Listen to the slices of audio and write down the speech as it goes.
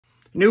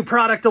New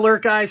product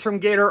alert, guys, from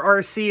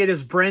Gator-RC. It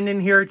is Brendan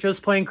here,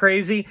 just plain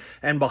crazy.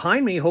 And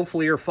behind me,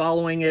 hopefully you're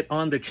following it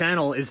on the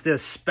channel, is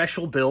this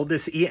special build,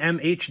 this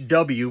EMHW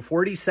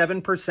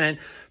 47%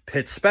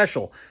 pit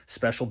special.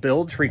 Special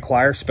builds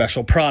require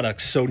special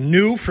products. So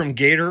new from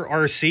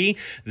Gator-RC,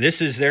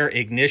 this is their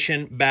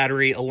ignition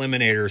battery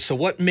eliminator. So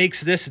what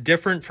makes this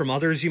different from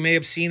others you may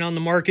have seen on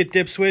the market,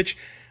 dip switch?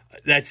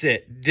 That's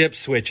it, dip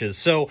switches.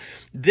 So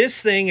this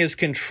thing is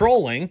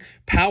controlling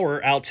power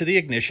out to the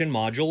ignition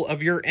module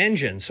of your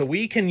engine. So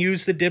we can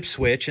use the dip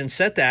switch and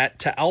set that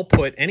to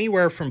output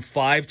anywhere from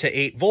 5 to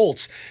 8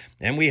 volts.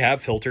 And we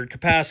have filtered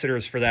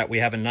capacitors for that. We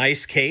have a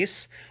nice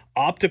case,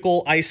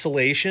 optical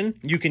isolation.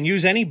 You can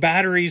use any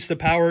batteries to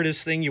power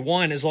this thing you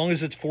want as long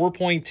as it's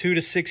 4.2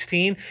 to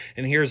 16.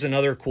 And here's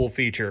another cool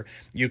feature.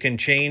 You can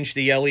change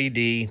the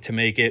LED to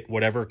make it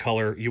whatever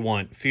color you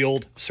want.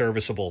 Field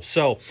serviceable.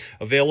 So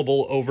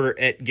available over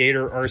at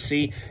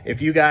Gator-RC.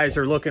 If you guys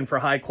are looking for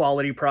high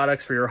quality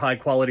products for your high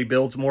quality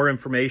builds, more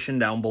information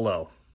down below.